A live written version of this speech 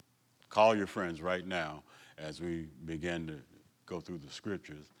Call your friends right now as we begin to go through the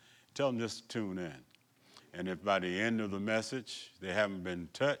scriptures. Tell them just to tune in. And if by the end of the message they haven't been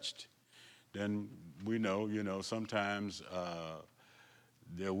touched, then we know, sometimes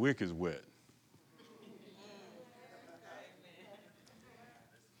their wick is wet.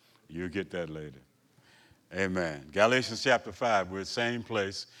 You'll get that later. Amen. Galatians chapter 5, we're the same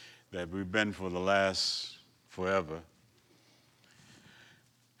place that we've been for the last forever.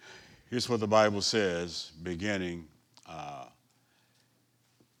 Here's what the Bible says, beginning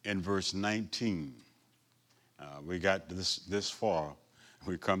in verse 19. We got this far.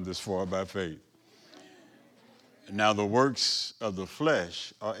 We come this far by faith. Now the works of the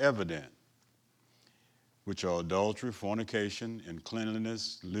flesh are evident, which are adultery, fornication,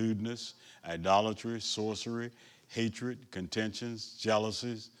 uncleanness, lewdness, idolatry, sorcery, hatred, contentions,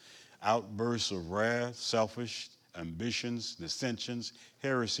 jealousies, outbursts of wrath, selfish ambitions, dissensions,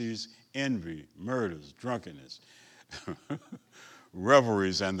 heresies, envy, murders, drunkenness,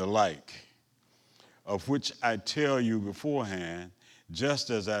 revelries, and the like, of which I tell you beforehand, just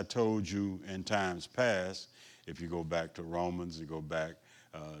as I told you in times past. If you go back to Romans, you go back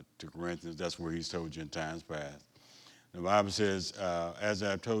to Corinthians, that's where he's told you in times past. The Bible says, as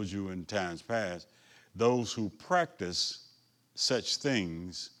I've told you in times past, those who practice such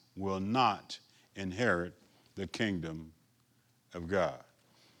things will not inherit the kingdom of God.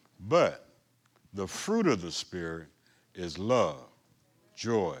 But the fruit of the Spirit is love,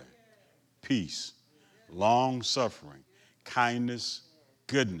 joy, peace, long-suffering, kindness,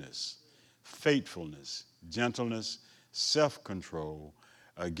 goodness, faithfulness, gentleness, self-control.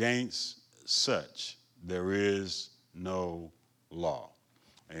 Against such there is no law.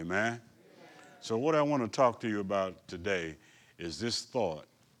 Amen? So what I want to talk to you about today is this thought: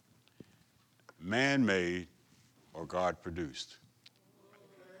 man-made or God-produced?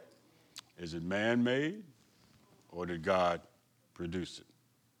 Is it man-made or did God produce it?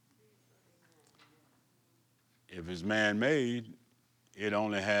 If it's man-made, it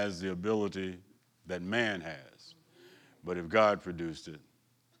only has the ability that man has. But if God produced it,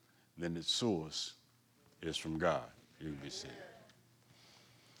 then its source is from God. You can be seen.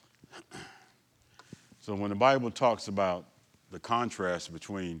 So when the Bible talks about the contrast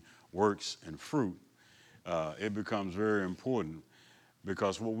between works and fruit, it becomes very important,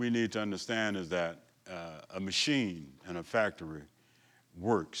 because what we need to understand is that a machine in a factory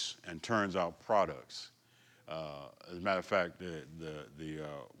works and turns out products. As a matter of fact, the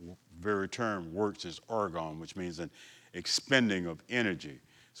very term works is ergon, which means an expending of energy.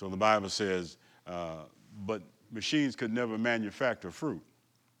 So the Bible says, but machines could never manufacture fruit.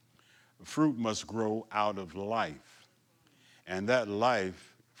 Fruit must grow out of life. And that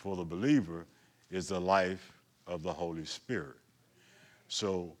life for the believer is the life of the Holy Spirit.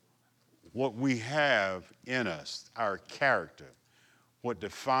 So what we have in us, our character, what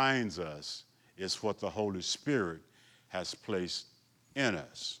defines us, is what the Holy Spirit has placed in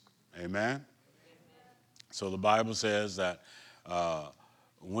us. Amen? So the Bible says that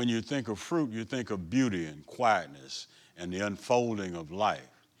when you think of fruit, you think of beauty and quietness and the unfolding of life.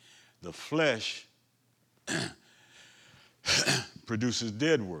 The flesh produces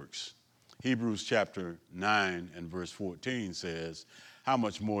dead works. Hebrews chapter 9 and verse 14 says, how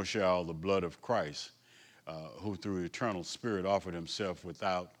much more shall the blood of Christ, who through the eternal Spirit offered himself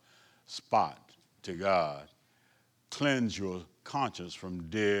without spot to God, cleanse your conscience from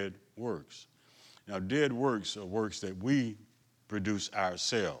dead works. Now, dead works are works that we produce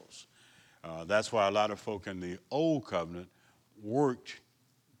ourselves. That's why a lot of folk in the old covenant worked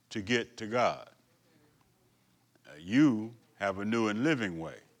to get to God. You have a new and living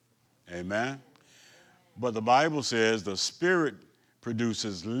way. Amen? But the Bible says the Spirit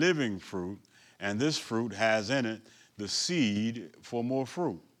produces living fruit, and this fruit has in it the seed for more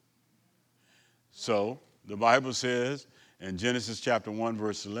fruit. So the Bible says in Genesis chapter 1,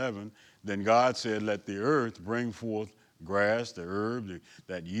 verse 11, then God said, let the earth bring forth grass, the herb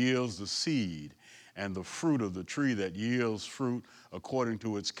that yields the seed, and the fruit of the tree that yields fruit according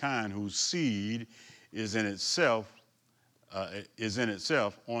to its kind, whose seed is in itself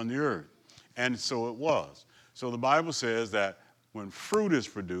on the earth. And so it was. So the Bible says that when fruit is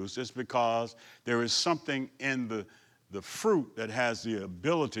produced, it's because there is something in the fruit that has the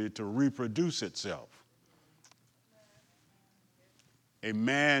ability to reproduce itself. A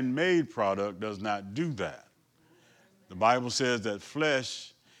man-made product does not do that. The Bible says that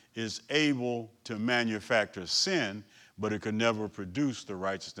flesh is able to manufacture sin, but it can never produce the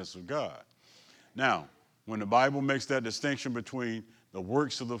righteousness of God. Now, when the Bible makes that distinction between the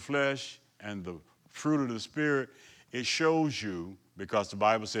works of the flesh and the fruit of the Spirit, it shows you because the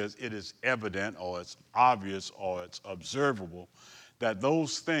Bible says it is evident or it's obvious or it's observable that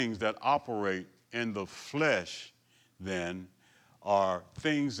those things that operate in the flesh then are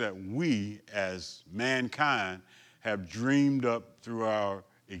things that we as mankind have dreamed up through our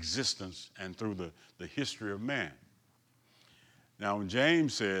existence and through the history of man. Now, when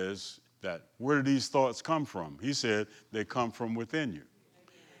James says that where do these thoughts come from? He said they come from within you.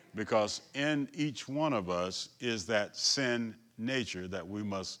 Because in each one of us is that sin nature that we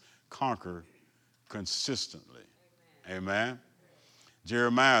must conquer consistently. Amen.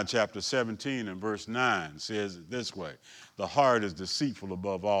 Jeremiah chapter 17 and verse 9 says it this way: the heart is deceitful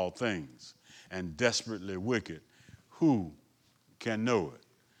above all things and desperately wicked. Who can know it?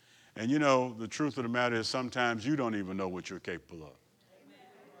 And you know, the truth of the matter is sometimes you don't even know what you're capable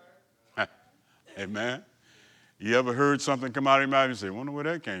of. Amen. You ever heard something come out of your mouth and say, wonder where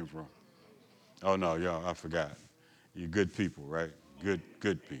that came from? Oh, no, y'all, I forgot. You're good people, right?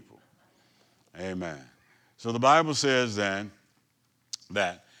 Good people. Amen. So the Bible says then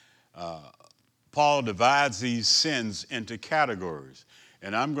that Paul divides these sins into categories.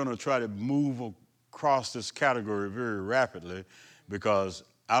 And I'm going to try to move across this category very rapidly because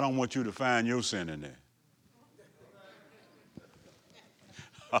I don't want you to find your sin in there.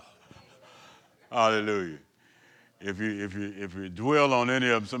 Hallelujah. If you dwell on any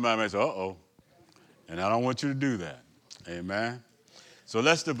of them, somebody may say, uh-oh. And I don't want you to do that. Amen. So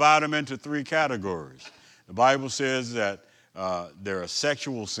let's divide them into three categories. The Bible says that there are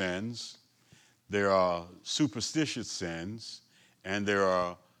sexual sins, there are superstitious sins, and there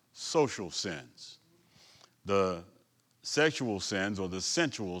are social sins. The sexual sins or the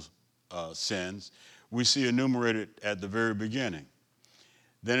sensual sins we see enumerated at the very beginning.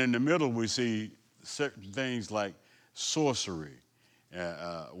 Then in the middle we see certain things like sorcery,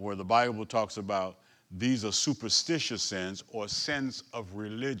 where the Bible talks about these are superstitious sins or sins of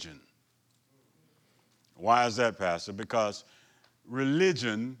religion. Why is that, Pastor? Because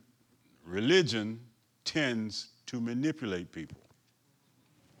religion tends to manipulate people.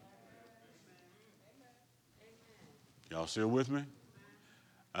 Y'all still with me?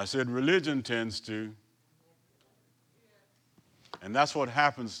 I said religion tends to, and that's what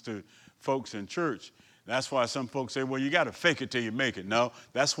happens to folks in church. That's why some folks say, well, you got to fake it till you make it. No,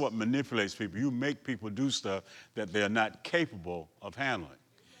 that's what manipulates people. You make people do stuff that they're not capable of handling.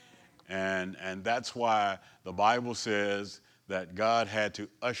 And that's why the Bible says that God had to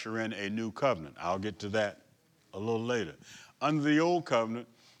usher in a new covenant. I'll get to that a little later. Under the old covenant,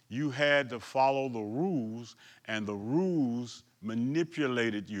 you had to follow the rules, and the rules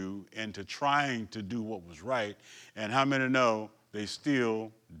manipulated you into trying to do what was right. And how many know they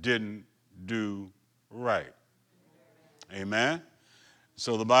still didn't do right? Amen?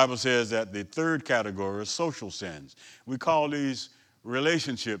 So the Bible says that the third category is social sins. We call these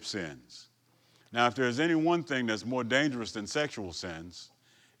relationship sins. Now, if there's any one thing that's more dangerous than sexual sins,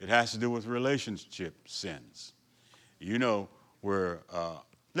 it has to do with relationship sins. You know, where,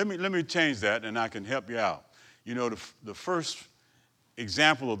 let me change that and I can help you out. You know, the first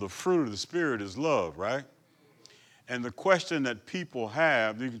example of the fruit of the Spirit is love, right? And the question that people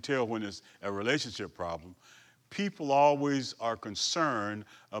have, you can tell when it's a relationship problem, people always are concerned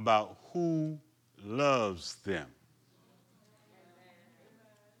about who loves them.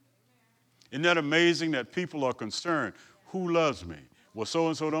 Isn't that amazing that people are concerned? Who loves me? Well,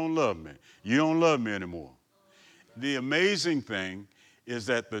 so-and-so don't love me. You don't love me anymore. The amazing thing is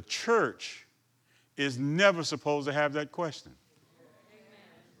that the church is never supposed to have that question.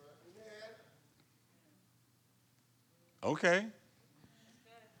 Okay.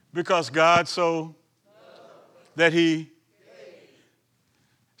 Because God so that he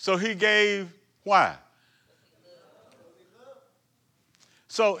gave why?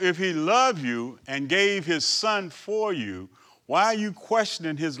 So if he loved you and gave his son for you, why are you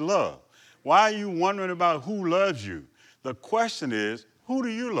questioning his love? Why are you wondering about who loves you? The question is, who do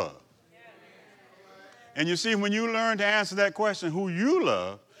you love? And you see, when you learn to answer that question, who you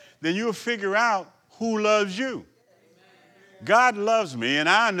love, then you'll figure out who loves you. God loves me, and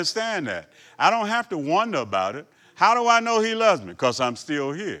I understand that. I don't have to wonder about it. How do I know he loves me? Because I'm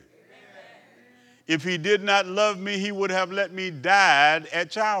still here. If he did not love me, he would have let me die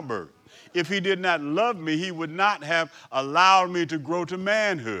at childbirth. If he did not love me, he would not have allowed me to grow to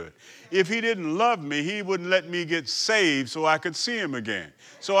manhood. If he didn't love me, he wouldn't let me get saved so I could see him again.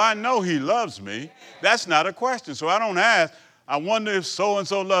 So I know he loves me. That's not a question. So I don't ask, I wonder if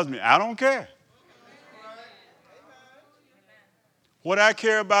so-and-so loves me. I don't care. What I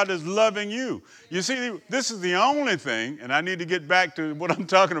care about is loving you. You see, this is the only thing, and I need to get back to what I'm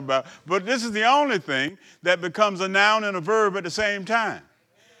talking about, but this is the only thing that becomes a noun and a verb at the same time.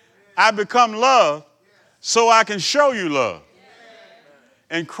 I become love so I can show you love.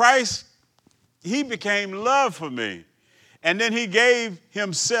 And Christ, he became love for me. And then he gave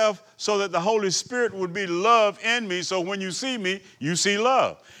himself so that the Holy Spirit would be love in me. So when you see me, you see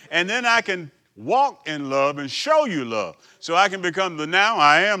love. And then I can walk in love and show you love. So I can become the now,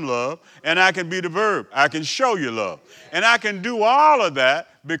 I am love, and I can be the verb, I can show you love. And I can do all of that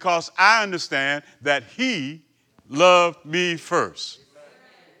because I understand that he loved me first.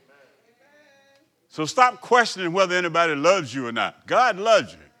 So stop questioning whether anybody loves you or not. God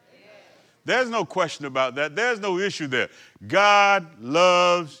loves you. There's no question about that. There's no issue there. God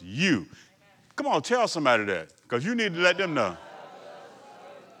loves you. Come on, tell somebody that, because you need to let them know.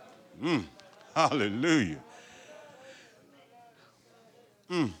 Hallelujah.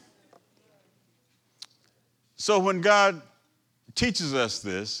 So when God teaches us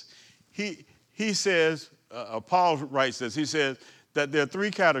this, he says, Paul writes this, he says that there are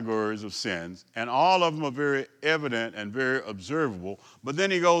three categories of sins, and all of them are very evident and very observable. But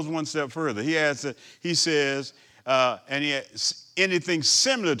then he goes one step further. He adds, he says, anything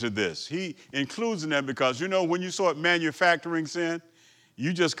similar to this. He includes in that because, you know, when you start manufacturing sin,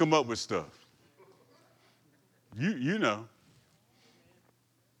 you just come up with stuff. You know.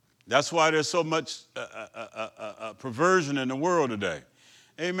 That's why there's so much perversion in the world today.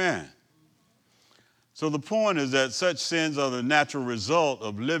 Amen. So the point is that such sins are the natural result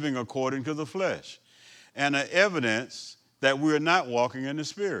of living according to the flesh and are evidence that we are not walking in the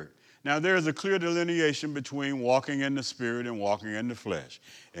Spirit. Now, there is a clear delineation between walking in the Spirit and walking in the flesh.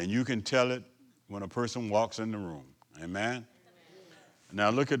 And you can tell it when a person walks in the room. Amen? Now,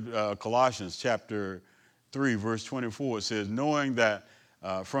 look at Colossians chapter 3, verse 24. It says, knowing that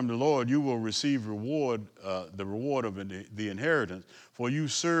from the Lord you will receive the reward of the inheritance, for you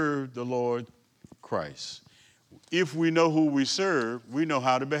serve the Lord Christ. If we know who we serve, we know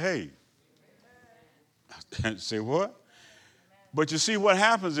how to behave. Say what? But you see, what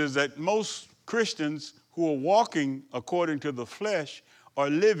happens is that most Christians who are walking according to the flesh are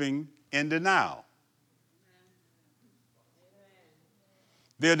living in denial.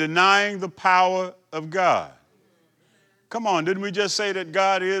 They're denying the power of God. Come on, didn't we just say that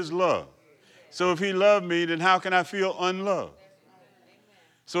God is love? So if he loved me, then how can I feel unloved?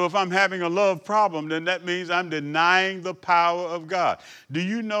 So if I'm having a love problem, then that means I'm denying the power of God. Do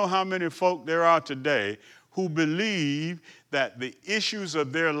you know how many folk there are today who believe that the issues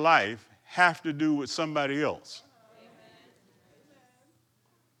of their life have to do with somebody else?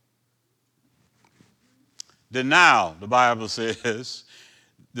 Denial, the Bible says,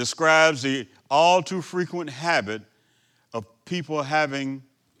 describes the all too frequent habit of people having,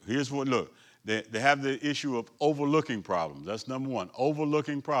 here's what, look, they have the issue of overlooking problems. That's number one,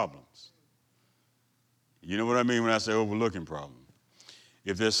 overlooking problems. You know what I mean when I say overlooking problems?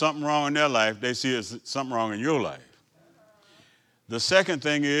 If there's something wrong in their life, they see there's something wrong in your life. The second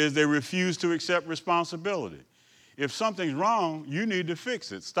thing is they refuse to accept responsibility. If something's wrong, you need to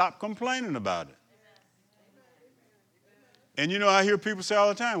fix it. Stop complaining about it. And you know, I hear people say all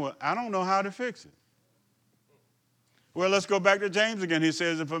the time, well, I don't know how to fix it. Well, let's go back to James again. He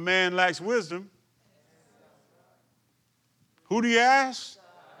says, if a man lacks wisdom, who do you ask?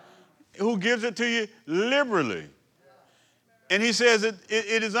 Who gives it to you liberally. And he says it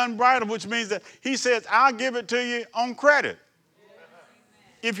is unbridled, which means that he says, I'll give it to you on credit.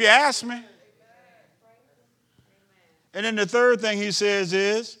 If you ask me. And then the third thing he says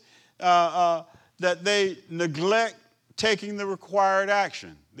is that they neglect taking the required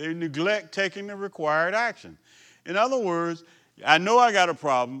action. They neglect taking the required action. In other words, I know I got a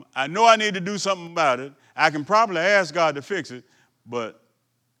problem. I know I need to do something about it. I can probably ask God to fix it, but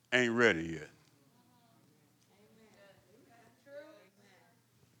ain't ready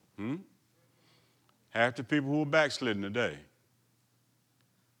yet. Half the people who are backslidden today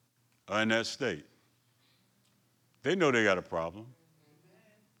are in that state. They know they got a problem.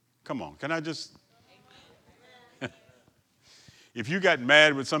 Come on, can I just... If you got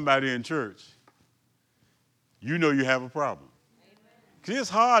mad with somebody in church, you know you have a problem. Because it's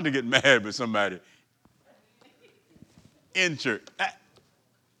hard to get mad with somebody in church.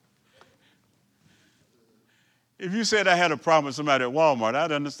 If you said I had a problem with somebody at Walmart,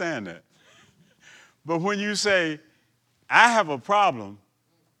 I'd understand that. But when you say, I have a problem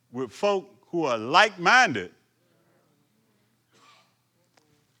with folk who are like-minded,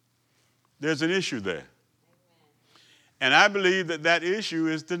 there's an issue there. And I believe that that issue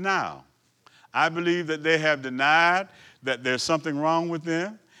is denial. I believe that they have denied that there's something wrong with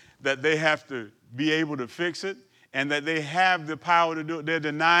them, that they have to be able to fix it, and that they have the power to do it. They're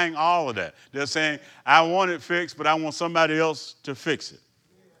denying all of that. They're saying, I want it fixed, but I want somebody else to fix it.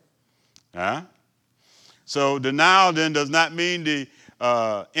 Huh? So denial then does not mean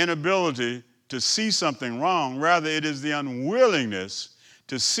the inability to see something wrong. Rather, it is the unwillingness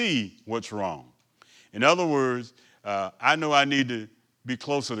to see what's wrong. In other words, I know I need to be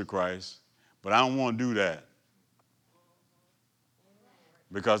closer to Christ, but I don't want to do that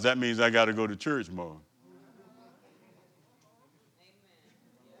because that means I got to go to church more.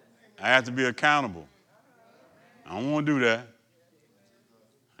 I have to be accountable. I don't want to do that.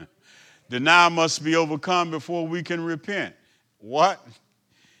 Denial must be overcome before we can repent. What?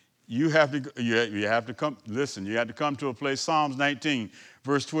 You have to come, listen, you have to come to a place. Psalms 19,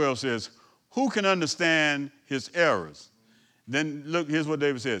 verse 12 says, who can understand his errors? Then look, here's what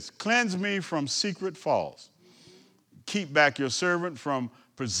David says. Cleanse me from secret faults. Keep back your servant from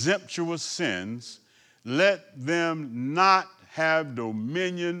presumptuous sins. Let them not have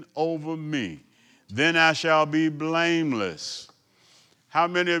dominion over me. Then I shall be blameless. How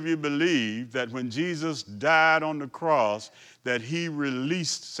many of you believe that when Jesus died on the cross, that he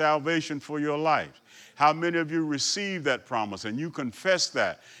released salvation for your life? How many of you received that promise and you confessed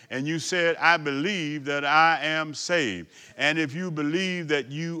that and you said, I believe that I am saved? And if you believe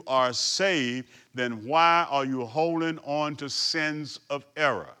that you are saved, then why are you holding on to sins of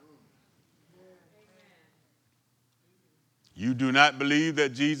error? You do not believe that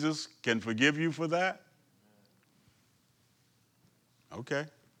Jesus can forgive you for that? Okay.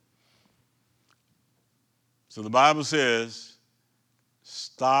 So the Bible says,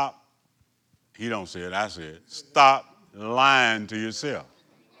 stop. He don't say it, I say it. Stop lying to yourself.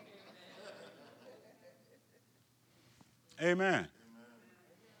 Amen.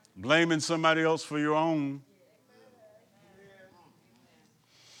 Blaming somebody else for your own.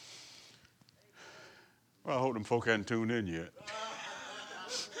 Well, I hope them folk hadn't tuned in yet.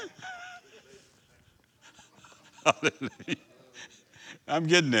 Hallelujah. I'm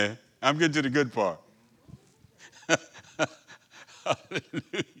getting there. I'm getting to the good part. Hallelujah.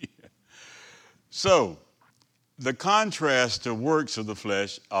 So, the contrast to works of the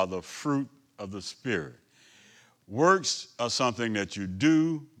flesh are the fruit of the Spirit. Works are something that you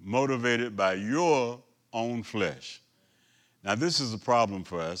do motivated by your own flesh. Now, this is a problem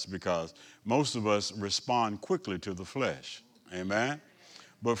for us because most of us respond quickly to the flesh. Amen?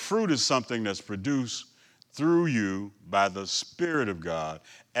 But fruit is something that's produced through you by the Spirit of God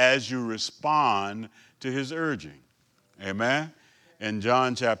as you respond to his urging. Amen? In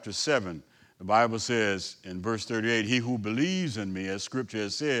John chapter 7, the Bible says in verse 38, he who believes in me, as scripture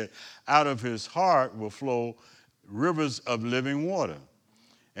has said, out of his heart will flow rivers of living water.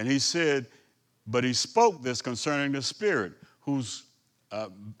 And he said, but he spoke this concerning the Spirit,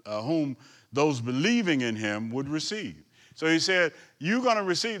 whom those believing in him would receive. So he said, you're going to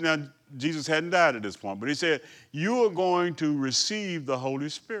receive. Now, Jesus hadn't died at this point, but he said, you are going to receive the Holy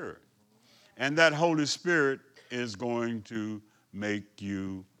Spirit. And that Holy Spirit is going to make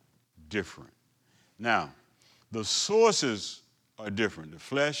you different. Now, the sources are different, the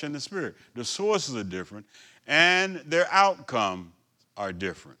flesh and the spirit. The sources are different, and their outcome are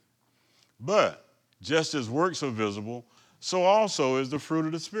different. But just as works are visible, so also is the fruit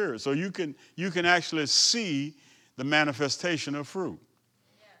of the Spirit. So you can actually see the manifestation of fruit.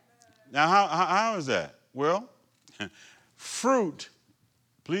 Now, how is that? Well, fruit,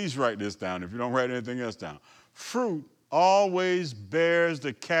 please write this down if you don't write anything else down. Fruit always bears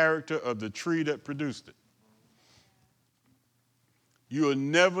the character of the tree that produced it. You will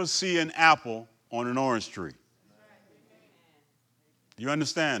never see an apple on an orange tree. You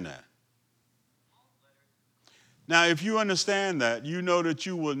understand that? Now, if you understand that, you know that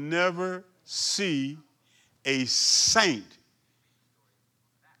you will never see a saint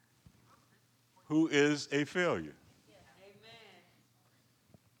who is a failure.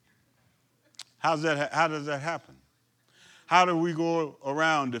 How does that happen? How do we go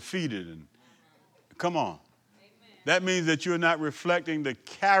around defeated? And come on. That means that you're not reflecting the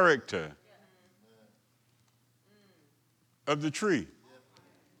character of the tree.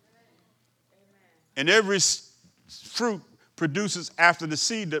 And every fruit produces after the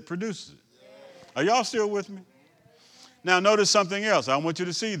seed that produces it. Are y'all still with me? Now notice something else. I want you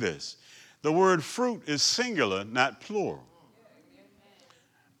to see this. The word fruit is singular, not plural.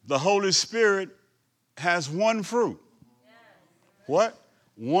 The Holy Spirit has one fruit. What?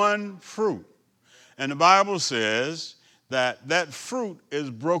 One fruit. And the Bible says that that fruit is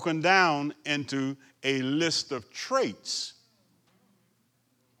broken down into a list of traits.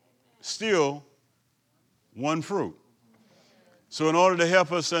 Still, one fruit. So in order to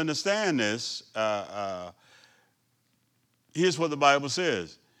help us understand this, here's what the Bible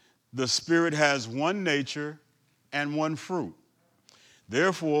says. The Spirit has one nature and one fruit.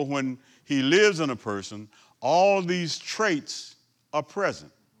 Therefore, when he lives in a person, all these traits are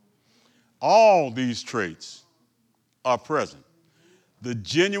present. All these traits are present. The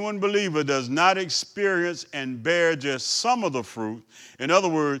genuine believer does not experience and bear just some of the fruit. In other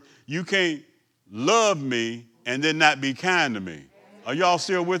words, you can't love me and then not be kind to me. Are y'all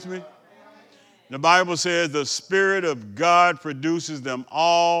still with me? The Bible says the Spirit of God produces them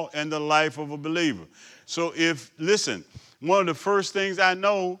all in the life of a believer. So listen, one of the first things I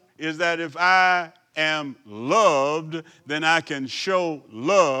know is that if I am loved, then I can show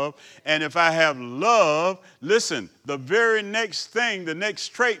love. And if I have love, listen, the very next thing, the next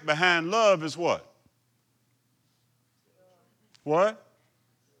trait behind love is what? What?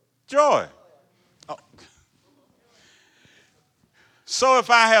 Joy. Oh. So if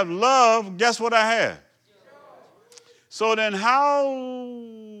I have love, guess what I have? So then how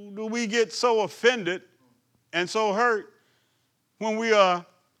do we get so offended and so hurt when we are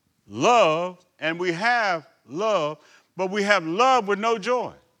loved and we have love, but we have love with no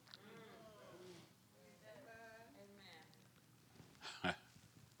joy? How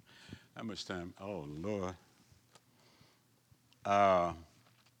much time? Oh, Lord. I'm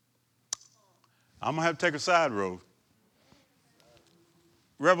going to have to take a side road.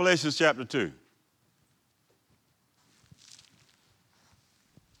 Revelation chapter 2.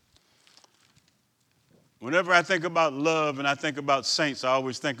 Whenever I think about love and I think about saints, I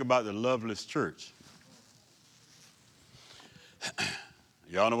always think about the loveless church.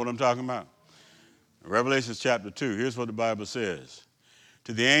 Y'all know what I'm talking about? Revelation chapter 2, here's what the Bible says.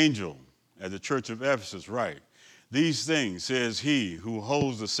 To the angel at the church of Ephesus write, these things says he who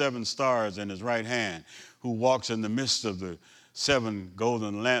holds the 7 stars in his right hand, who walks in the midst of the 7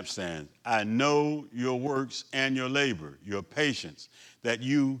 golden lampstands. I know your works and your labor, your patience, that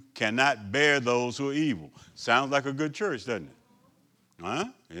you cannot bear those who are evil. Sounds like a good church, doesn't it? Huh?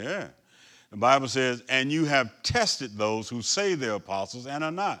 Yeah. The Bible says, and you have tested those who say they're apostles and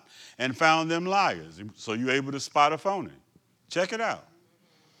are not, and found them liars. So you're able to spot a phony. Check it out.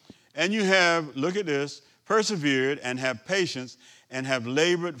 And you have, look at this, persevered and have patience and have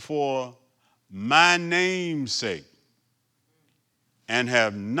labored for my name's sake and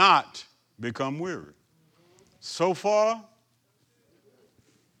have not become weary. So far.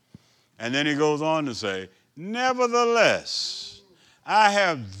 And then he goes on to say, nevertheless, I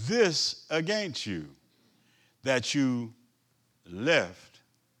have this against you, that you left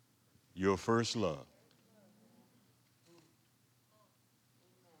your first love.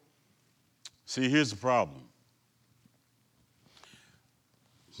 See, here's the problem.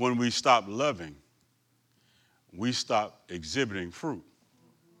 When we stop loving, we stop exhibiting fruit.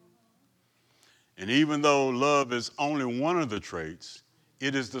 And even though love is only one of the traits,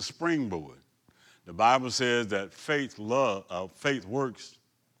 it is the springboard. The Bible says that faith works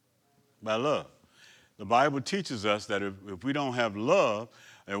by love. The Bible teaches us that if we don't have love,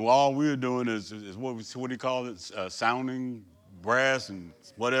 and all we're doing is what do you call it, sounding brass and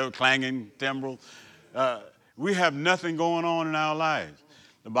whatever, clanging timbrel, we have nothing going on in our lives.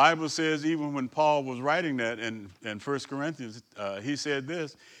 The Bible says even when Paul was writing that in 1 Corinthians, he said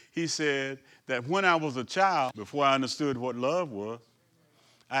this. He said that when I was a child, before I understood what love was,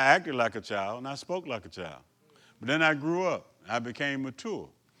 I acted like a child and I spoke like a child. But then I grew up. I became mature.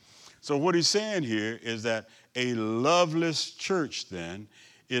 So what he's saying here is that a loveless church then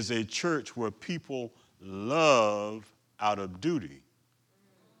is a church where people love out of duty.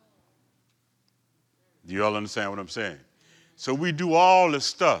 Do you all understand what I'm saying? So we do all the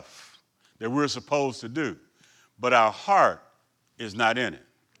stuff that we're supposed to do, but our heart is not in it.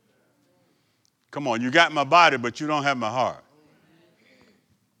 Come on, you got my body, but you don't have my heart.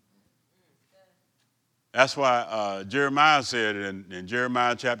 That's why Jeremiah said in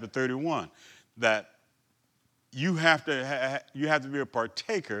Jeremiah chapter 31 that you have to be a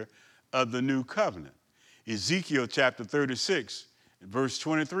partaker of the new covenant. Ezekiel chapter 36, verse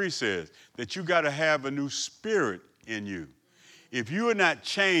 23 says that you got to have a new spirit in you. If you are not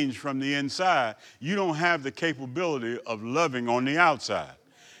changed from the inside, you don't have the capability of loving on the outside.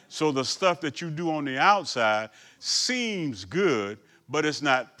 So the stuff that you do on the outside seems good, but it's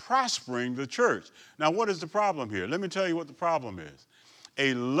not prospering the church. Now, what is the problem here? Let me tell you what the problem is.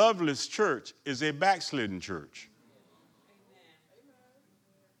 A loveless church is a backslidden church.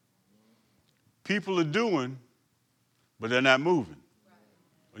 People are doing, but they're not moving.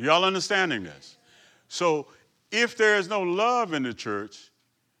 Are y'all understanding this? So if there is no love in the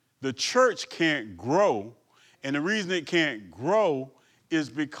church can't grow And the reason it can't grow is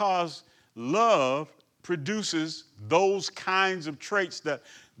because love produces those kinds of traits, that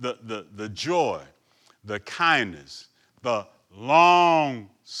the joy, the kindness, the long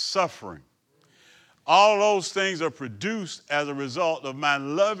suffering. All those things are produced as a result of my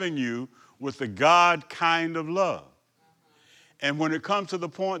loving you with the God kind of love. And when it comes to the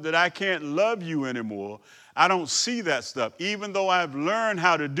point that I can't love you anymore, I don't see that stuff. Even though I've learned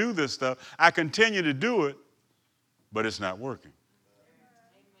how to do this stuff, I continue to do it, but it's not working.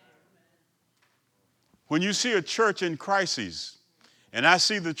 When you see a church in crises, and I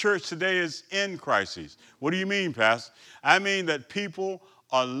see the church today is in crises. What do you mean, Pastor? I mean that people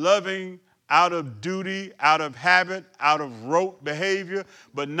are loving out of duty, out of habit, out of rote behavior,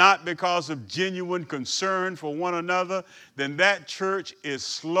 but not because of genuine concern for one another, then that church is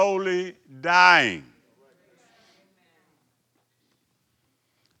slowly dying.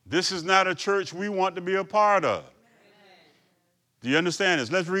 This is not a church we want to be a part of. Do you understand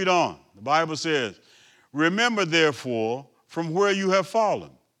this? Let's read on. The Bible says, remember, therefore, from where you have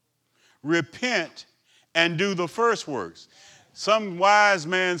fallen. Repent and do the first works. Some wise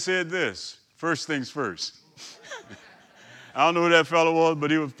man said this, first things first. I don't know who that fellow was,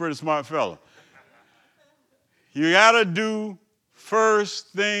 but he was a pretty smart fellow. You got to do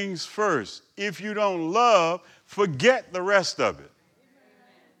first things first. If you don't love, forget the rest of it.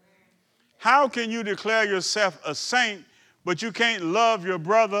 How can you declare yourself a saint, but you can't love your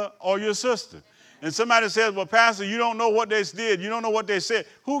brother or your sister? And somebody says, well, Pastor, you don't know what they did. You don't know what they said.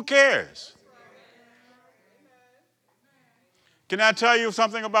 Who cares? Can I tell you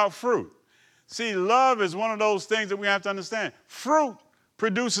something about fruit? See, love is one of those things that we have to understand. Fruit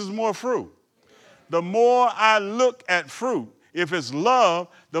produces more fruit. The more I look at fruit, if it's love,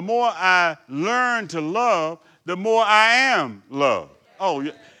 the more I learn to love, the more I am loved. Oh,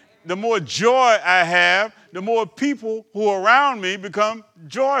 the more joy I have, the more people who are around me become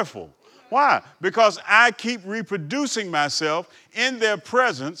joyful. Why? Because I keep reproducing myself in their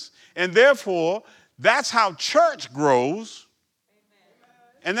presence, and therefore, that's how church grows,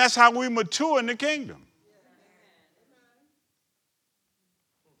 and that's how we mature in the kingdom.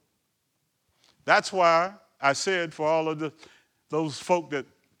 That's why I said for all of those folk that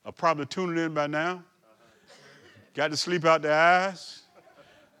are probably tuning in by now, got to sleep out their eyes,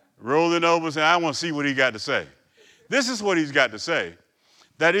 rolling over and saying, I want to see what he got to say. This is what he's got to say,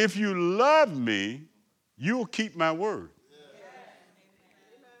 that if you love me, you'll keep my word.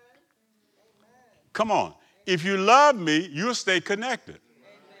 Come on. If you love me, you'll stay connected.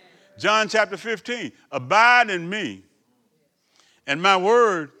 John chapter 15, abide in me, and my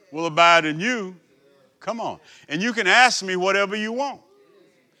word will abide in you. Come on. And you can ask me whatever you want.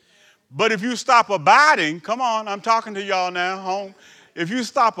 But if you stop abiding, come on, I'm talking to y'all now, home. If you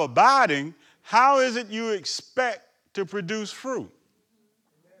stop abiding, how is it you expect to produce fruit?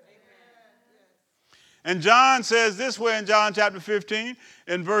 And John says this way in John chapter 15,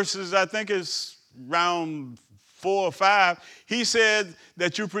 in verses, I think it's around 4 or 5, he said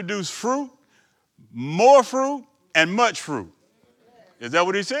that you produce fruit, more fruit, and much fruit. Is that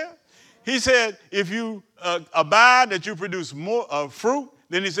what he said? He said if you abide, that you produce more fruit.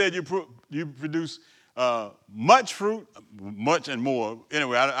 Then he said you produce much fruit, much and more.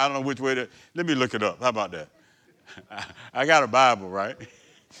 Anyway, I don't know which way to. Let me look it up. How about that? I got a Bible, right?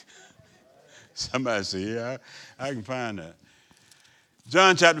 Somebody say, yeah, I can find that.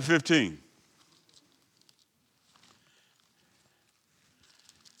 John chapter 15.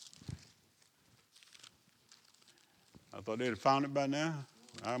 I thought they'd have found it by now.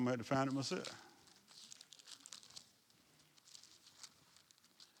 I'm going to have to find it myself.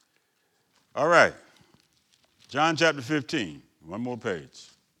 All right. John chapter 15. One more page.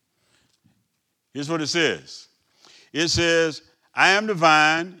 Here's what it says. It says, I am the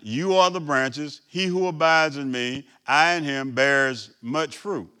vine, you are the branches. He who abides in me, I in him, bears much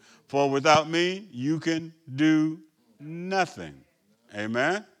fruit. For without me, you can do nothing.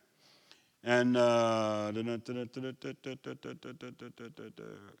 Amen? And come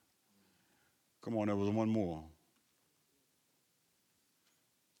on, there was one more.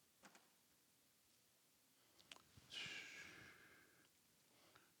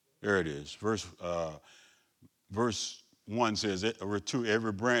 There it is. Verse 1 says, or 2,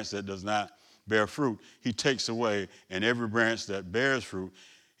 every branch that does not bear fruit, he takes away, and every branch that bears fruit,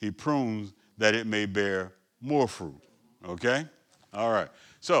 he prunes that it may bear more fruit. Okay? All right.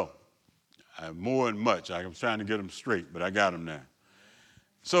 So, I have more and much. I was trying to get them straight, but I got them now.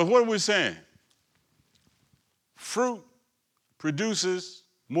 So what are we saying? Fruit produces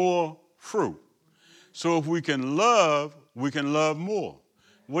more fruit. So if we can love more.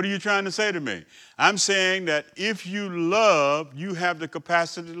 What are you trying to say to me? I'm saying that if you love, you have the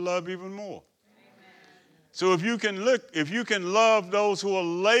capacity to love even more. So if you can love those who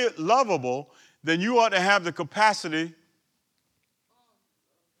are lovable, then you ought to have the capacity.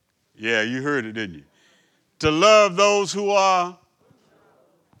 Yeah, you heard it, didn't you? To love those who are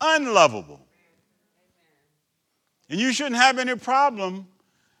unlovable. And you shouldn't have any problem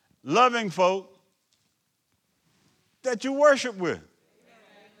loving folk that you worship with.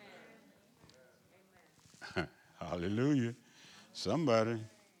 Hallelujah. Somebody.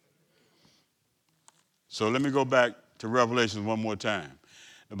 So let me go back to Revelation one more time.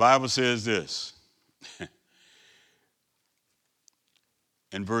 The Bible says this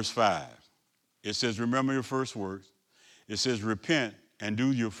in verse 5. It says, remember your first works. It says, repent and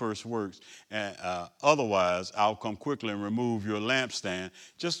do your first works. And otherwise, I'll come quickly and remove your lampstand.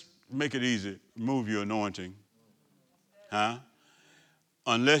 Just make it easy. Remove your anointing. Huh?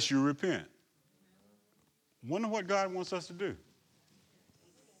 Unless you repent. Wonder what God wants us to do.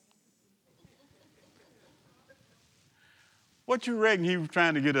 What you reckon he was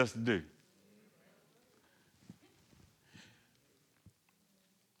trying to get us to do?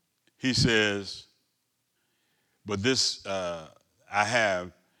 He says, but this I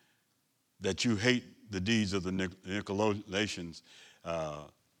have, that you hate the deeds of the Nicolaitans,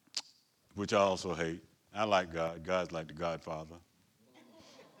 which I also hate. I like God. God's like the Godfather.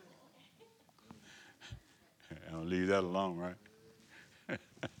 I'll leave that alone, right?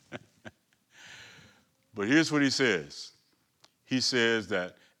 But here's what he says. He says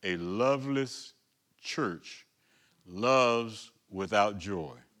that a loveless church loves without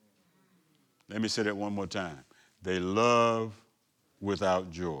joy. Let me say that one more time. They love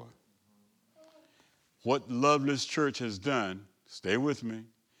without joy. What loveless church has done, stay with me,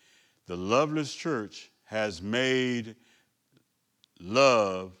 the loveless church has made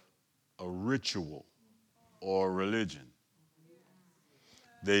love a ritual or religion.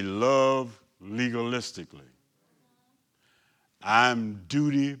 They love legalistically. I'm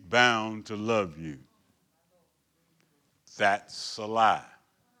duty bound to love you. That's a lie.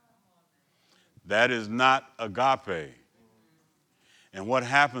 That is not agape. And what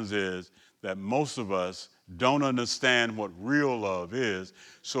happens is that most of us don't understand what real love is,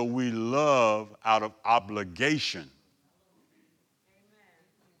 so we love out of obligation.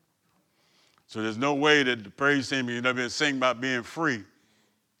 So there's no way that the praise team can sing about being free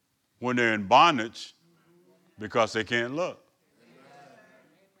when they're in bondage because they can't love.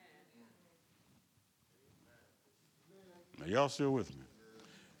 Are y'all still with me?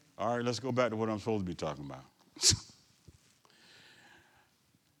 All right, let's go back to what I'm supposed to be talking about.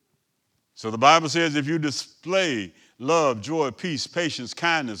 So the Bible says if you display love, joy, peace, patience,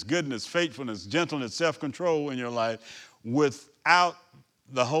 kindness, goodness, faithfulness, gentleness, self-control in your life without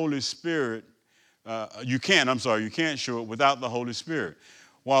the Holy Spirit, you can't show it without the Holy Spirit.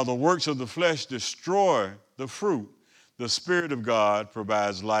 While the works of the flesh destroy the fruit, the Spirit of God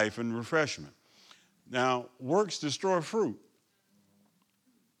provides life and refreshment. Now, works destroy fruit.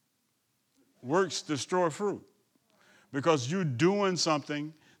 Works destroy fruit because you're doing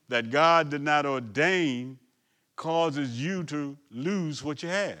something that God did not ordain causes you to lose what you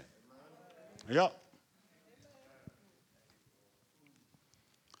had. Yep.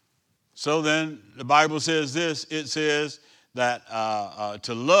 So then the Bible says this. It says that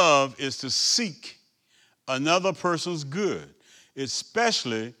to love is to seek another person's good,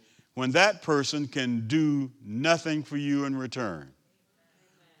 especially when that person can do nothing for you in return.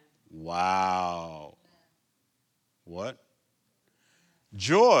 Wow. What?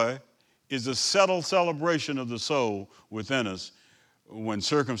 Joy is a settled celebration of the soul within us when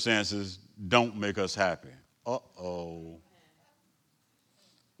circumstances don't make us happy. Uh-oh.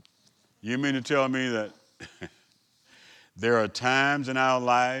 You mean to tell me that there are times in our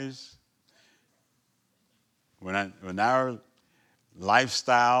lives when our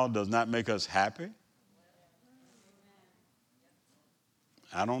lifestyle does not make us happy?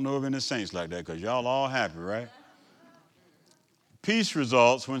 I don't know of any saints like that because y'all all happy, right? Peace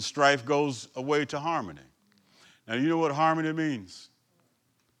results when strife goes away to harmony. Now, you know what harmony means?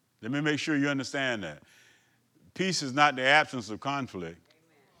 Let me make sure you understand that. Peace is not the absence of conflict.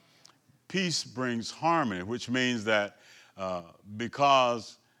 Peace brings harmony, which means that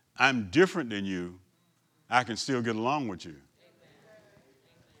because I'm different than you, I can still get along with you.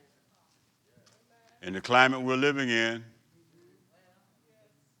 In the climate we're living in,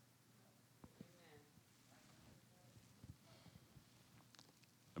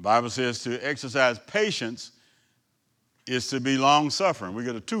 the Bible says to exercise patience is to be long-suffering. We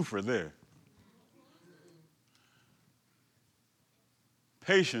get a twofer there.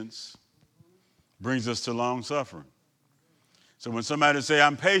 Patience brings us to long suffering. So when somebody say,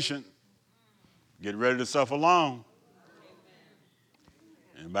 I'm patient, get ready to suffer long.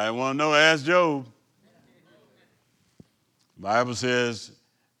 Anybody want to know? Ask Job. The Bible says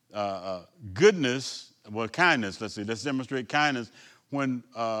goodness, well, kindness, let's demonstrate kindness when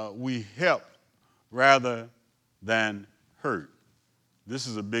we help rather than hurt. This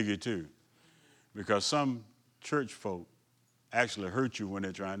is a biggie too, because some church folk actually hurt you when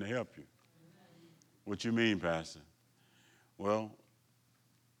they're trying to help you. What you mean, Pastor? Well,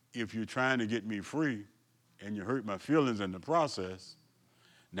 if you're trying to get me free and you hurt my feelings in the process,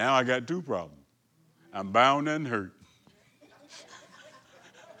 now I got two problems. I'm bound and hurt.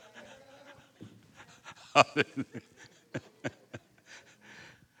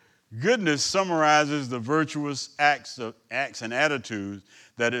 Goodness summarizes the virtuous acts and attitudes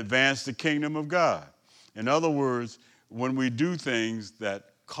that advance the kingdom of God. In other words, when we do things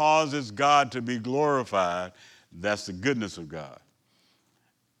that causes God to be glorified, that's the goodness of God.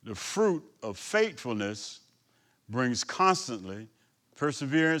 The fruit of faithfulness brings constantly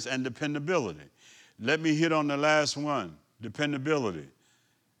perseverance and dependability. Let me hit on the last one, dependability.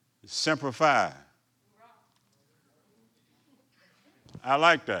 Semper Fi. I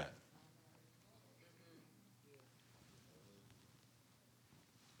like that.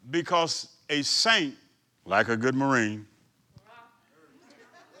 Because a saint, like a good Marine,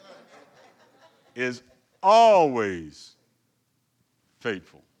 is always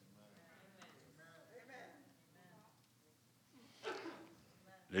faithful.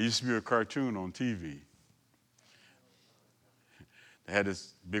 There used to be a cartoon on TV. They had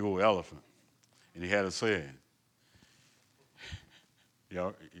this big old elephant, and he had a saying.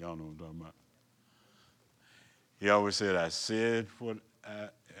 Y'all know what I'm talking about. He always said, I said what I,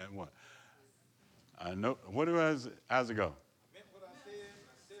 and what? I know, how's it go?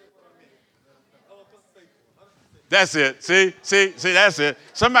 That's it. See, that's it.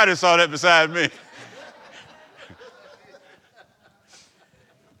 Somebody saw that beside me.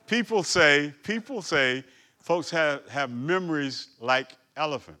 People say, folks have memories like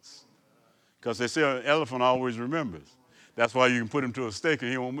elephants. Because they say an elephant always remembers. That's why you can put him to a stake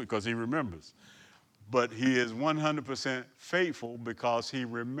and he won't move, because he remembers. But he is 100% faithful because he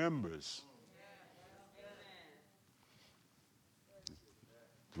remembers.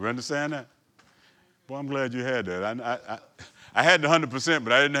 Do you understand that? Well, I'm glad you had that. I had the 100%,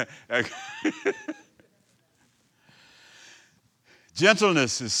 but I didn't have.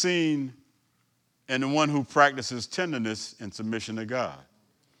 Gentleness is seen in the one who practices tenderness and submission to God.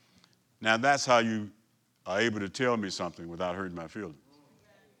 Now, that's how you are able to tell me something without hurting my feelings.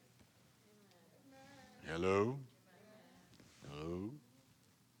 Hello? Hello?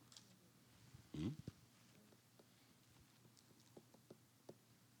 Hmm?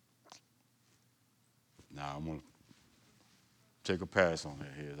 Now, I'm going to take a pass on that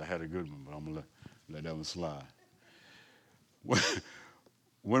here. I had a good one, but I'm going to let that one slide.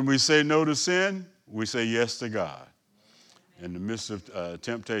 When we say no to sin, we say yes to God. In the midst of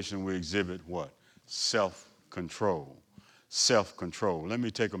temptation, we exhibit what? Self-control. Self-control. Let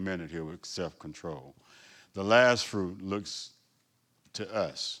me take a minute here with self-control. The last fruit looks to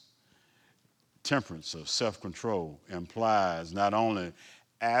us. Temperance of self-control implies not only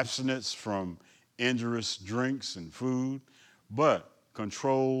abstinence from injurious drinks and food, but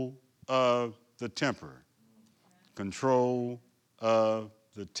control of the temper. Control of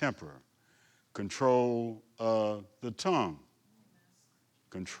the temper. Control of the tongue.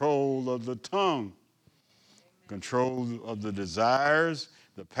 Control of the tongue. Control of the desires,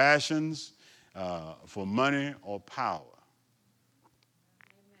 the passions for money or power.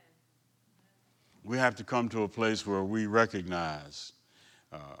 We have to come to a place where we recognize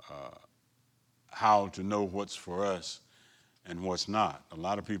how to know what's for us and what's not. A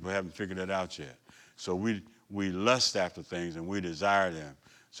lot of people haven't figured it out yet. So we lust after things and we desire them.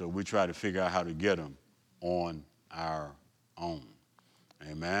 So we try to figure out how to get them on our own.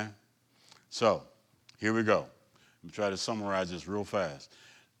 Amen? So here we go. Let me try to summarize this real fast.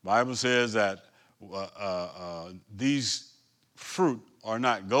 The Bible says that these fruit are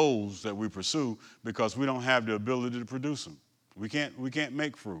not goals that we pursue because we don't have the ability to produce them. We can't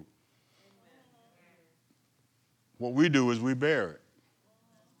make fruit. What we do is we bear it.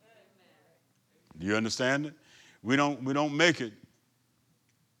 Do you understand it? We don't make it.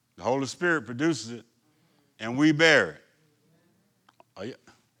 The Holy Spirit produces it, and we bear it. Oh, yeah.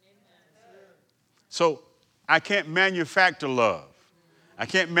 So I can't manufacture love. I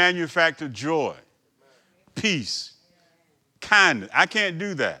can't manufacture joy, peace, kindness. I can't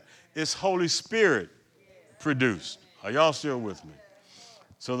do that. It's Holy Spirit produced. Are y'all still with me?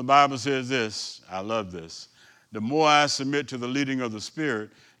 So the Bible says this, I love this. The more I submit to the leading of the Spirit,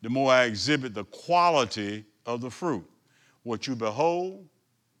 the more I exhibit the quality of the fruit. What you behold,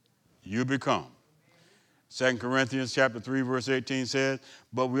 you become. 2 Corinthians chapter 3, verse 18 says,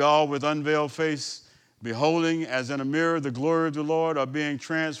 but we all with unveiled face, beholding as in a mirror the glory of the Lord, are being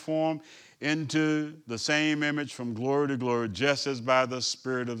transformed into the same image from glory to glory, just as by the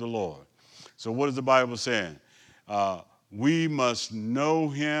Spirit of the Lord. So what is the Bible saying? We must know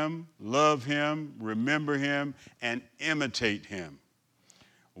him, love him, remember him, and imitate him.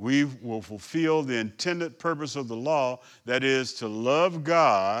 We will fulfill the intended purpose of the law, that is to love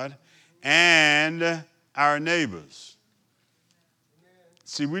God and our neighbors.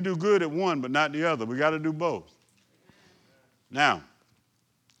 See, we do good at one, but not the other. We got to do both. Now,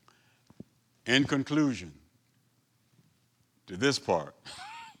 in conclusion to this part,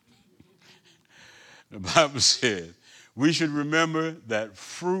 the Bible says we should remember that the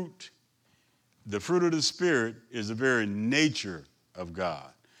fruit of the Spirit, is the very nature of God.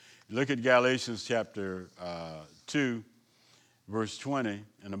 Look at Galatians chapter 2, verse 20,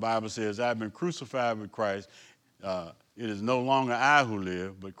 and the Bible says, I've been crucified with Christ. It is no longer I who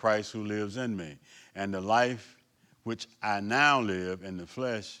live, but Christ who lives in me. And the life which I now live in the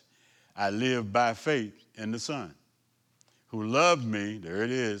flesh, I live by faith in the Son, who loved me, there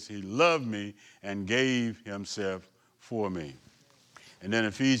it is, he loved me and gave himself for me. And then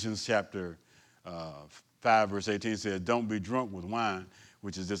Ephesians chapter 5, verse 18 says, don't be drunk with wine,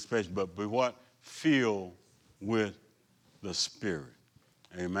 which is dissipation, but be what? Filled with the Spirit.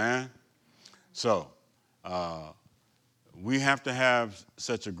 Amen? So, we have to have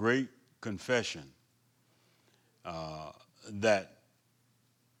such a great confession that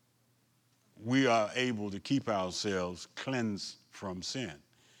we are able to keep ourselves cleansed from sin.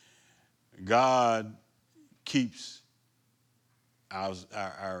 God keeps our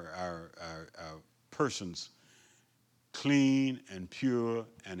persons clean and pure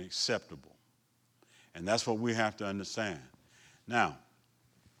and acceptable. And that's what we have to understand. Now,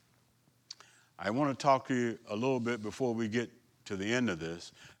 I want to talk to you a little bit before we get to the end of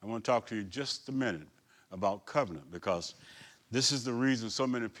this. I want to talk to you just a minute about covenant, because this is the reason so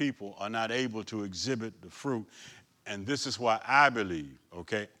many people are not able to exhibit the fruit. And this is why I believe,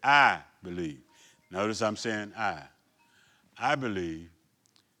 okay? I believe. Notice I'm saying I. I believe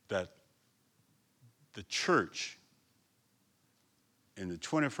that the church in the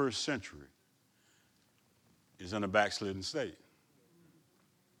 21st century is in a backslidden state.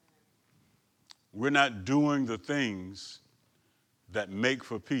 We're not doing the things that make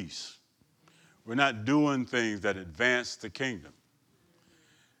for peace. We're not doing things that advance the kingdom.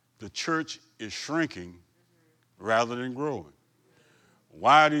 The church is shrinking rather than growing.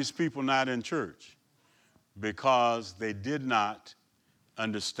 Why are these people not in church? Because they did not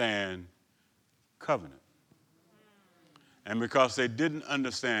understand covenant. And because they didn't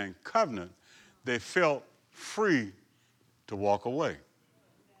understand covenant, they felt free to walk away.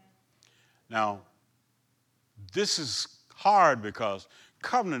 Now, this is hard because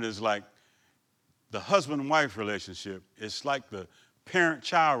covenant is like the husband and wife relationship. It's like the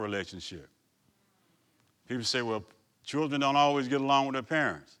parent-child relationship. People say, well, children don't always get along with their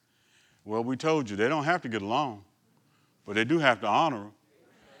parents. Well, we told you, they don't have to get along, but they do have to honor them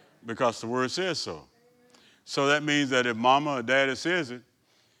because the word says so. So that means that if mama or daddy says it,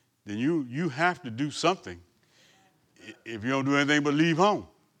 then you have to do something. If you don't do anything but leave home,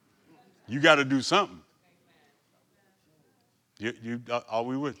 you got to do something. Are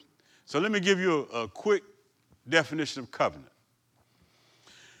we with? So let me give you a quick definition of covenant.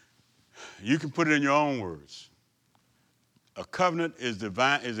 You can put it in your own words. A covenant is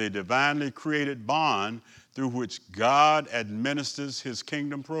a divinely created bond through which God administers his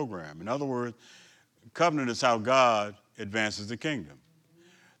kingdom program. In other words, covenant is how God advances the kingdom.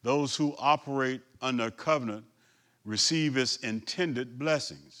 Those who operate under a covenant receive its intended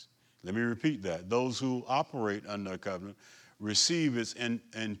blessings. Let me repeat that. Those who operate under a covenant receive its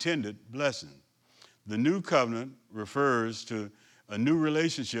intended blessing. The new covenant refers to a new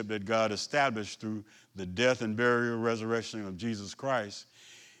relationship that God established through the death and burial, resurrection of Jesus Christ.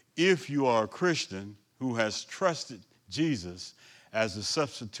 If you are a Christian who has trusted Jesus as the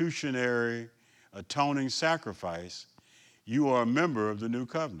substitutionary atoning sacrifice, you are a member of the new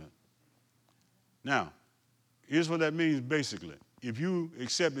covenant. Now, here's what that means basically. If you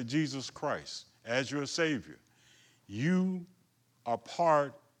accepted Jesus Christ as your Savior, you are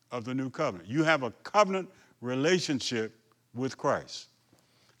part of the new covenant. You have a covenant relationship with Christ.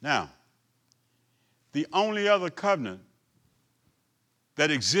 Now, the only other covenant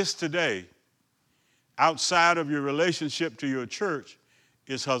that exists today outside of your relationship to your church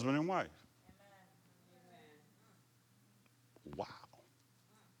is husband and wife. Wow.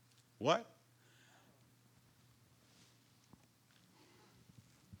 What?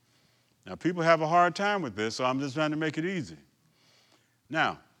 Now, people have a hard time with this, so I'm just trying to make it easy.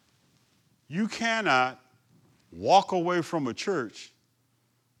 Now, you cannot walk away from a church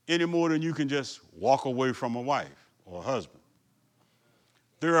any more than you can just walk away from a wife or a husband.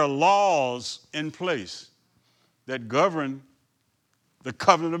 There are laws in place that govern the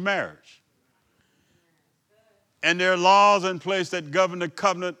covenant of marriage. And there are laws in place that govern the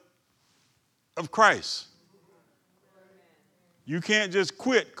covenant of Christ. You can't just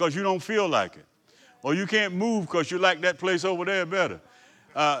quit because you don't feel like it. Or you can't move because you like that place over there better.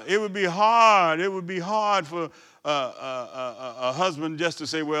 It would be hard. It would be hard for a husband just to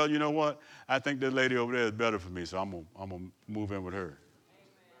say, well, you know what? I think that lady over there is better for me, so I'm going to move in with her.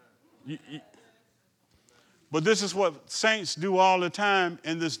 But this is what saints do all the time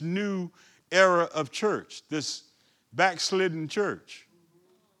in this new era of church, this backslidden church.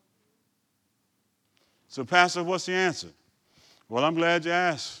 So, Pastor, what's the answer? Well, I'm glad you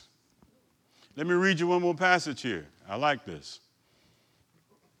asked. Let me read you one more passage here. I like this.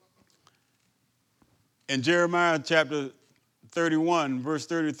 In Jeremiah chapter 31, verse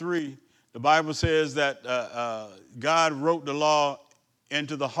 33, the Bible says that God wrote the law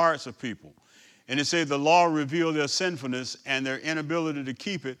into the hearts of people. And it says the law revealed their sinfulness and their inability to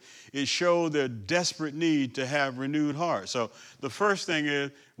keep it. It showed their desperate need to have renewed hearts. So the first thing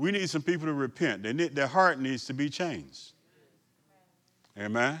is we need some people to repent. Their heart needs to be changed.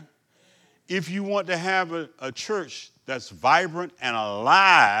 Amen. If you want to have a church that's vibrant and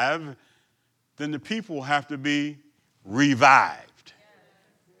alive, then the people have to be revived.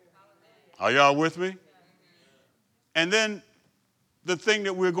 Are y'all with me? And then the thing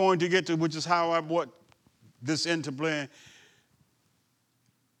that we're going to get to, which is how I brought this into play,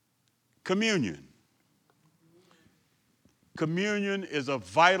 communion. Communion is a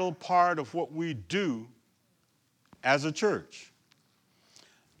vital part of what we do as a church.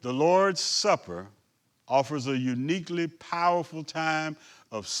 The Lord's Supper offers a uniquely powerful time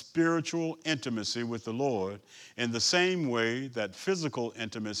of spiritual intimacy with the Lord in the same way that physical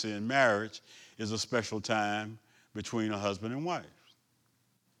intimacy in marriage is a special time between a husband and wife.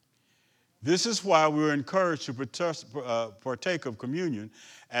 This is why we're encouraged to partake of communion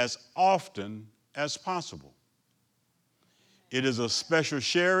as often as possible. It is a special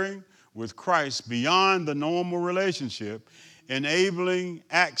sharing with Christ beyond the normal relationship, enabling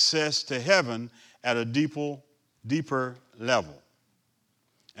access to heaven at a deeper level.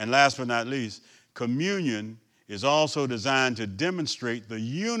 And last but not least, communion is also designed to demonstrate the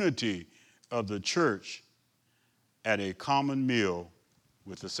unity of the church at a common meal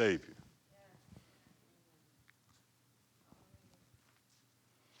with the Savior.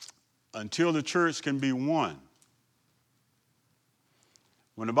 Until the church can be one.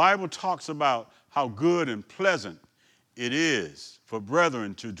 When the Bible talks about how good and pleasant it is for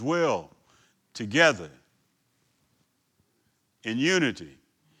brethren to dwell together in unity,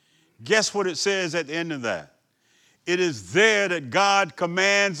 guess what it says at the end of that? It is there that God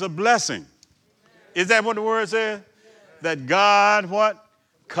commands a blessing. Is that what the word says? That God what?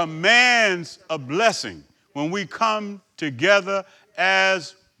 Commands a blessing when we come together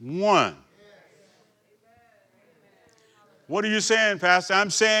as one. What are you saying, Pastor?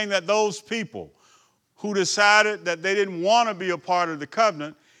 I'm saying that those people who decided that they didn't want to be a part of the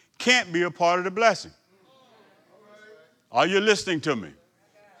covenant can't be a part of the blessing. Are you listening to me?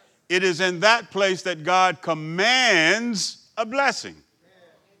 It is in that place that God commands a blessing.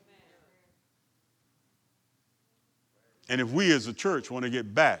 And if we as a church want to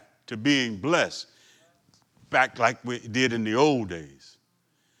get back to being blessed, back like we did in the old days,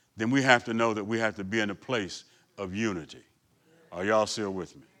 then we have to know that we have to be in a place of unity. Are y'all still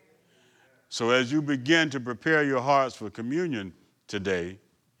with me? So as you begin to prepare your hearts for communion today,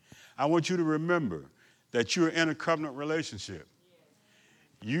 I want you to remember that you're in a covenant relationship.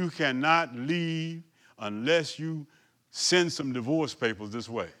 You cannot leave unless you send some divorce papers this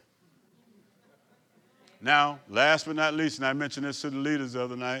way. Now, last but not least, and I mentioned this to the leaders the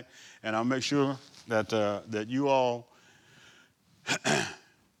other night, and I'll make sure that you all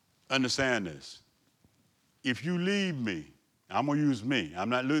understand this. If you leave me, I'm going to use me. I'm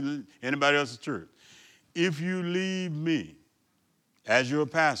not losing anybody else's church. If you leave me as your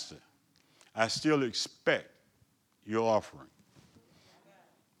pastor, I still expect your offering.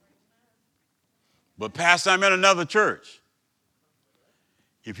 But Pastor, I'm in another church.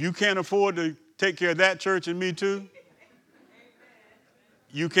 If you can't afford to take care of that church and me too,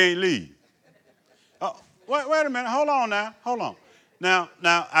 you can't leave. Oh, wait a minute. Hold on now. Hold on. Now,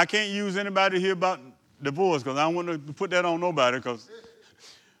 I can't use anybody here about divorce because I don't want to put that on nobody.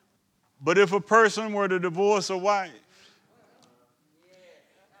 But if a person were to divorce a wife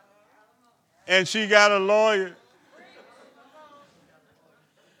and she got a lawyer,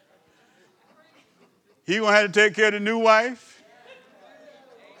 he gonna have to take care of the new wife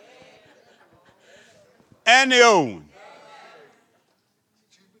and the old one.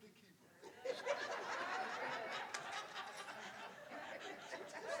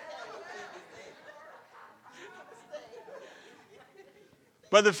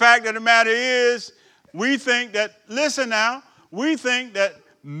 But the fact of the matter is, we think that, listen now, we think that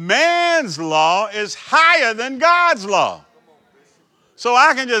man's law is higher than God's law. So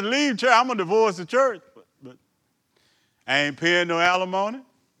I can just leave church. I'm going to divorce the church. But I ain't paying no alimony.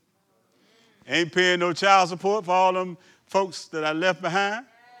 Ain't paying no child support for all them folks that I left behind.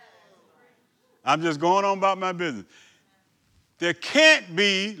 I'm just going on about my business. There can't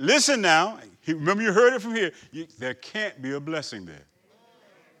be, listen now, remember you heard it from here, there can't be a blessing there.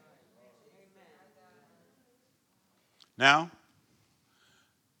 Now,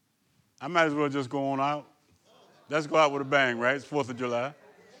 I might as well just go on out. Let's go out with a bang, right? It's 4th of July.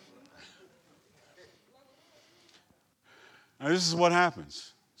 Now, this is what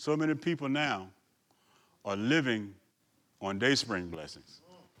happens. So many people now are living on dayspring blessings.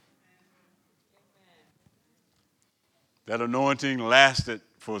 That anointing lasted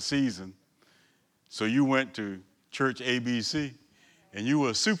for a season. So you went to church ABC and you were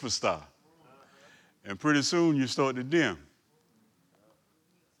a superstar. And pretty soon you start to dim.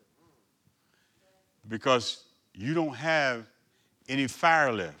 Because you don't have any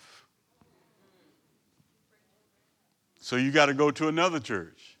fire left. So you got to go to another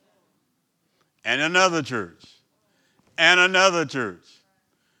church. And another church. And another church.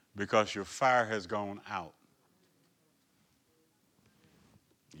 Because your fire has gone out.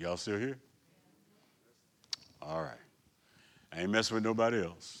 Y'all still here? All right. I ain't messing with nobody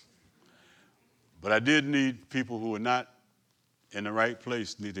else. But I did need people who are not in the right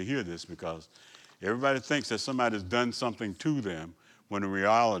place need to hear this because everybody thinks that somebody's done something to them when in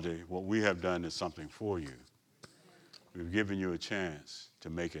reality what we have done is something for you. We've given you a chance to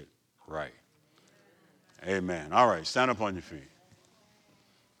make it right. Amen. All right, stand up on your feet.